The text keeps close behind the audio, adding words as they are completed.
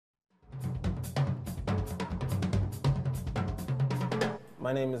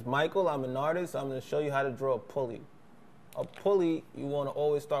My name is Michael. I'm an artist. I'm going to show you how to draw a pulley. A pulley, you want to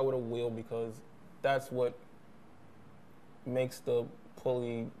always start with a wheel because that's what makes the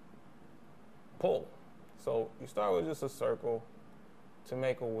pulley pull. So you start with just a circle to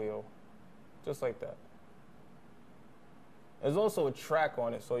make a wheel, just like that. There's also a track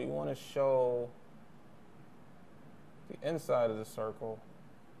on it, so you want to show the inside of the circle,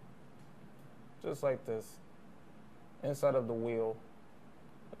 just like this, inside of the wheel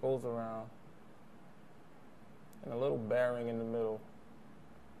that goes around, and a little bearing in the middle.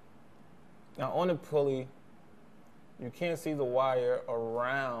 Now on the pulley, you can't see the wire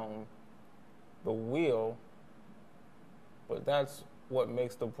around the wheel, but that's what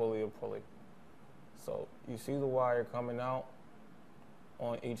makes the pulley a pulley. So you see the wire coming out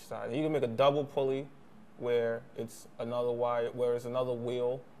on each side. And you can make a double pulley where it's another wire, where it's another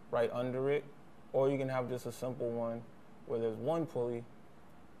wheel right under it, or you can have just a simple one where there's one pulley,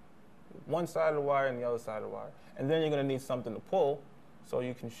 one side of the wire and the other side of the wire. And then you're going to need something to pull, so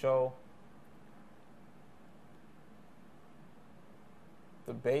you can show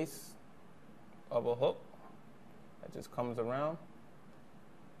the base of a hook that just comes around,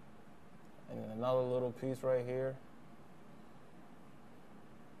 and then another little piece right here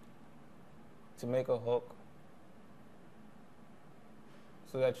to make a hook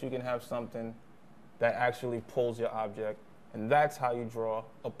so that you can have something that actually pulls your object. And that's how you draw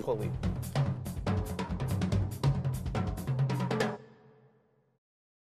a pulley.